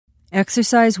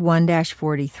Exercise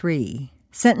 1-43.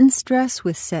 Sentence stress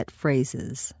with set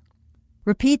phrases.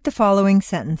 Repeat the following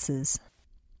sentences.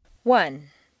 1.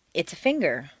 It's a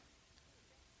finger.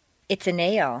 It's a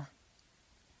nail.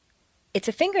 It's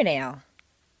a fingernail.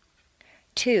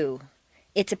 2.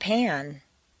 It's a pan.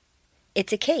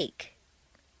 It's a cake.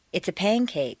 It's a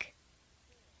pancake.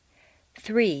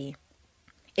 3.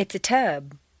 It's a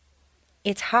tub.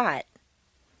 It's hot.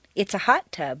 It's a hot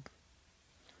tub.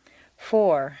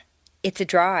 4. It's a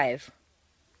drive.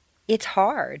 It's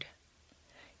hard.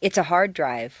 It's a hard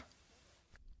drive.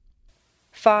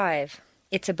 5.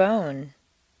 It's a bone.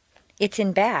 It's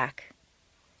in back.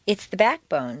 It's the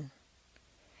backbone.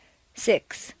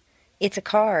 6. It's a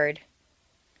card.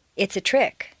 It's a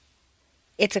trick.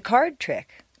 It's a card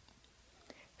trick.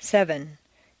 7.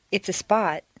 It's a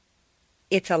spot.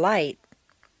 It's a light.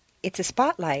 It's a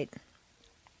spotlight.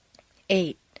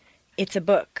 8. It's a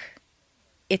book.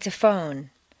 It's a phone.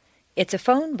 It's a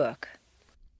phone book.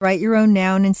 Write your own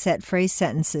noun and set phrase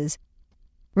sentences.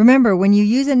 Remember, when you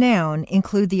use a noun,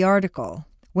 include the article.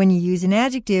 When you use an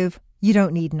adjective, you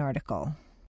don't need an article.